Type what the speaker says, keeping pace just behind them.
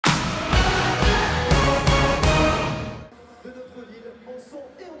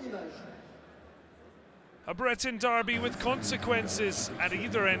A Breton derby with consequences at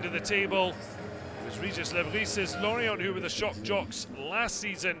either end of the table. It was Regis Lebris's Lorient who were the shock jocks last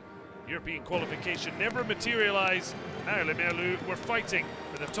season. European qualification never materialised. Now Les Meilleurs were fighting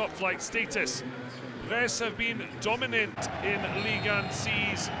for the top flight status. Brest have been dominant in Ligue 1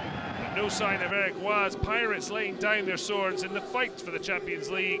 seas, but no sign of Eric Roy's Pirates laying down their swords in the fight for the Champions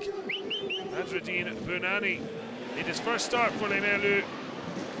League. Badredine BOUANANI made his first start for Les Meilleurs.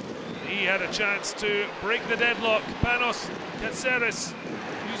 He had a chance to break the deadlock. Panos Katseris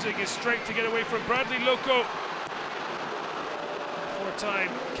using his strength to get away from Bradley Loco. Four-time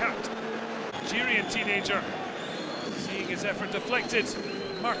capped Algerian teenager seeing his effort deflected.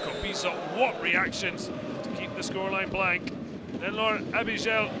 Marco Bizot, what reactions to keep the scoreline blank. Then Laurent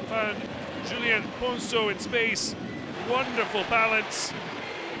ABERGEL found Julien PONCEAU in space. Wonderful balance.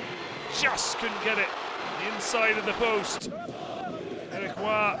 Just couldn't get it inside of the post. Eric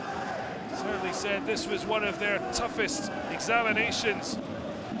Roy certainly said this was one of their toughest examinations.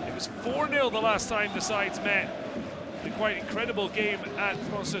 It was 4-0 the last time the sides met. A quite incredible game at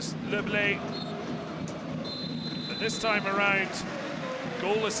Francis Leblay. But this time around,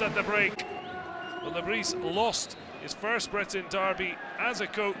 goalless at the break. Well, Lebris lost his first Breton derby as a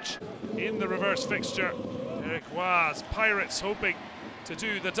coach in the reverse fixture. Eric Roy's Pirates hoping to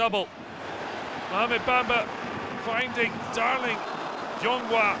do the double. Mohamed Bamba finding darling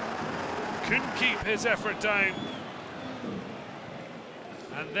Yongwa. Couldn't keep his effort down.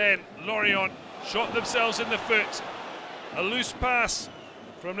 And then Lorient shot themselves in the foot. A loose pass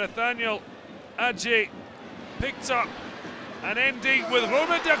from Nathaniel Adjei, picked up and ending with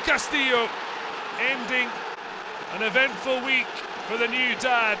Romain del Castillo, ending an eventful week for the new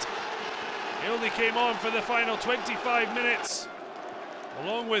dad. He only came on for the final 25 minutes,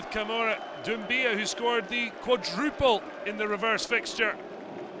 along with Kamara Doumbia, who scored the quadruple in the reverse fixture.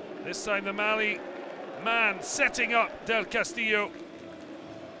 This time the Mali man setting up Del Castillo.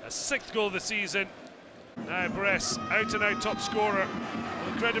 A 6th goal of the season. Now Brest, out-and-out top scorer.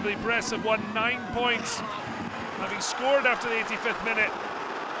 Well, incredibly, Brest have won 9 points, having scored after the 85th minute.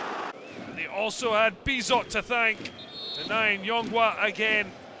 And they also had Bizot to thank, denying Yongwa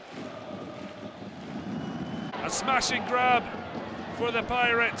again. A smashing grab for the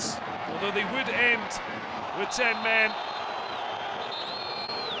Pirates, although they would end with 10 men.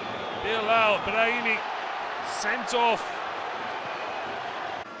 Billal BRAHIMI sent off.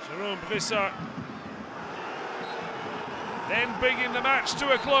 Jerome Brissard then bringing the match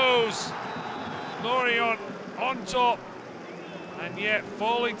to a close. Lorient on top, and yet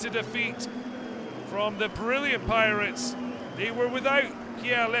falling to defeat from the brilliant Pirates. They were without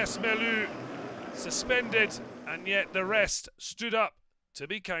Pierre Les Meilleurs, suspended, and yet the rest stood up to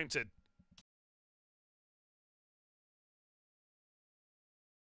be counted.